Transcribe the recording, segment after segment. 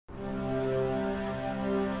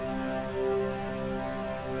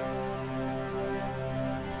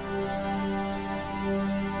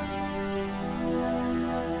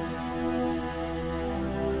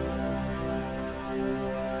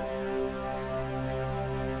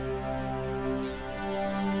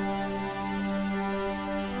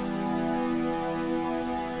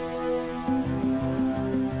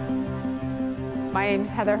My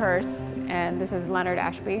name's Heather Hurst, and this is Leonard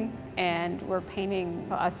Ashby, and we're painting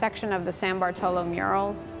a section of the San Bartolo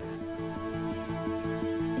murals.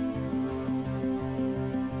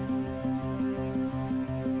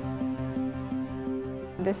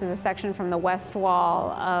 This is a section from the west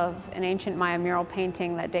wall of an ancient Maya mural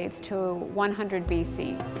painting that dates to 100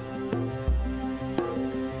 BC.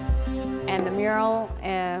 And the mural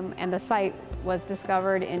and the site was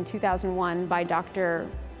discovered in 2001 by Dr.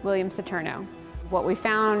 William Saturno. What we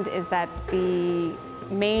found is that the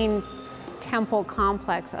main temple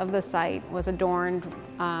complex of the site was adorned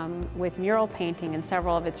with mural painting in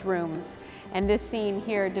several of its rooms. And this scene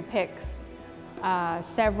here depicts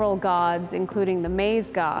several gods, including the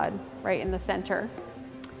maize god right in the center.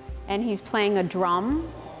 And he's playing a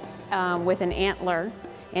drum with an antler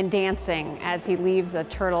and dancing as he leaves a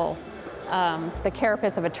turtle, the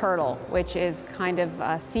carapace of a turtle, which is kind of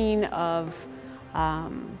a scene of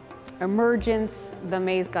emergence. The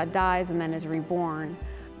maize god dies and then is reborn.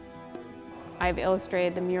 I've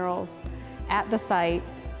illustrated the murals at the site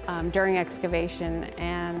during excavation,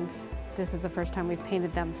 and this is the first time we've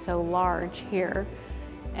painted them so large here.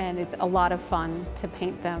 And it's a lot of fun to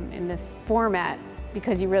paint them in this format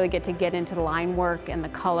because you really get to get into the line work and the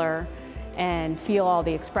color and feel all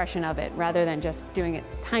the expression of it rather than just doing it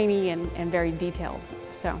tiny and very detailed.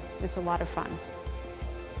 So it's a lot of fun.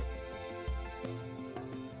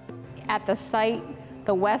 At the site,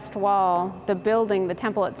 the west wall, the building, the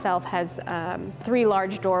temple itself has 3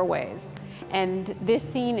 large doorways. And this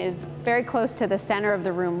scene is very close to the center of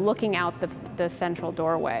the room, looking out the central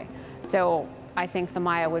doorway. So I think the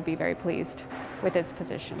Maya would be very pleased with its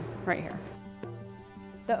position right here.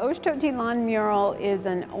 The Oshtotilan mural is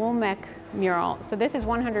an Olmec mural. So this is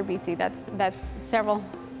 100 BC, that's several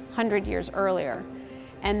hundred years earlier.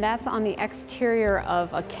 And that's on the exterior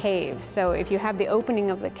of a cave. So if you have the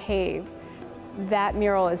opening of the cave, that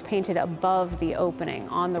mural is painted above the opening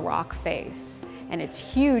on the rock face. And it's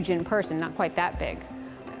huge in person, not quite that big,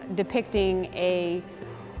 depicting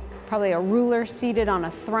probably a ruler seated on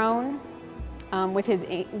a throne with his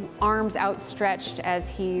arms outstretched as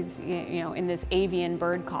he's in this avian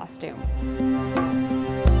bird costume.